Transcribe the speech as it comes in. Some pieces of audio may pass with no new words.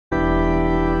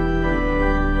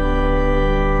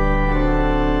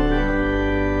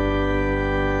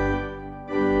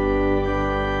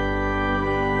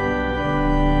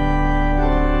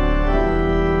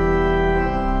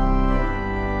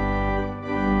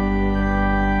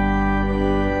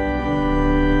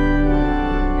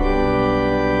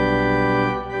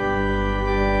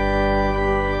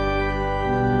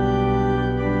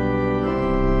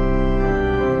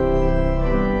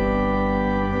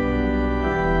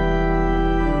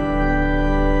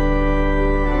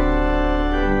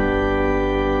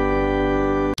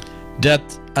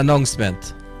Death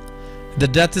announcement. The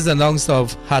death is announced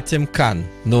of Hatim Khan,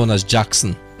 known as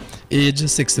Jackson, age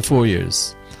 64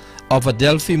 years, of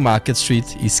Adelphi Market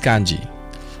Street, East Kanji,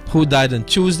 who died on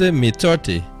Tuesday, May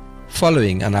 30,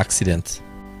 following an accident.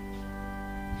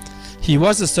 He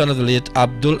was the son of the late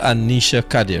Abdul and Nisha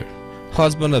Kadir,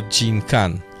 husband of Jean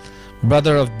Khan,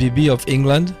 brother of Bibi of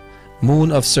England,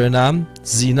 Moon of Suriname,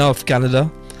 Zina of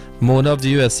Canada, Mona of the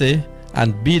USA,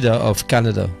 and Bida of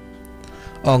Canada,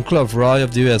 uncle of Roy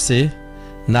of the USA,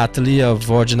 Natalie of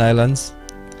Virgin Islands,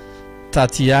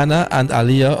 Tatiana and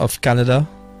Aliyah of Canada,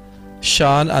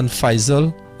 Sean and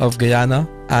Faisal of Guyana,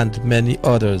 and many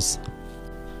others.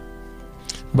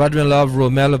 Brother-in-law of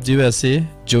Romel of the USA,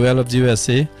 Joel of the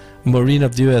USA, Maureen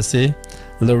of the USA,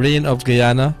 Lorraine of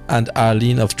Guyana, and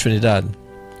Arlene of Trinidad.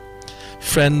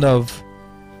 Friend of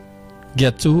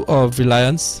Getu of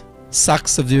Reliance,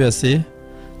 Sachs of the USA,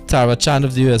 Tara Chan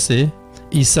of the USA,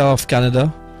 Isa of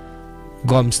Canada,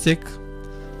 Gomstick,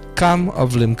 Kam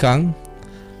of Limkang,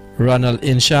 Ronald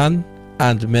Inshan,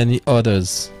 and many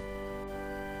others.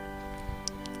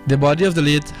 The body of the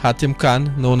late Hatim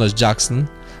Khan, known as Jackson,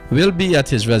 will be at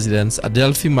his residence,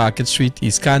 Adelphi Market Street,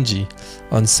 East Kanji,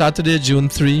 on Saturday, June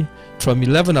 3, from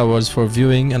 11 hours for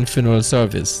viewing and funeral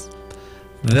service.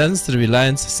 Thence to the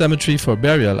Reliance Cemetery for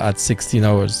burial at 16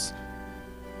 hours.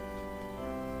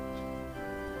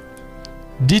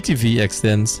 DTV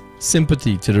extends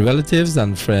sympathy to the relatives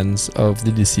and friends of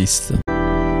the deceased.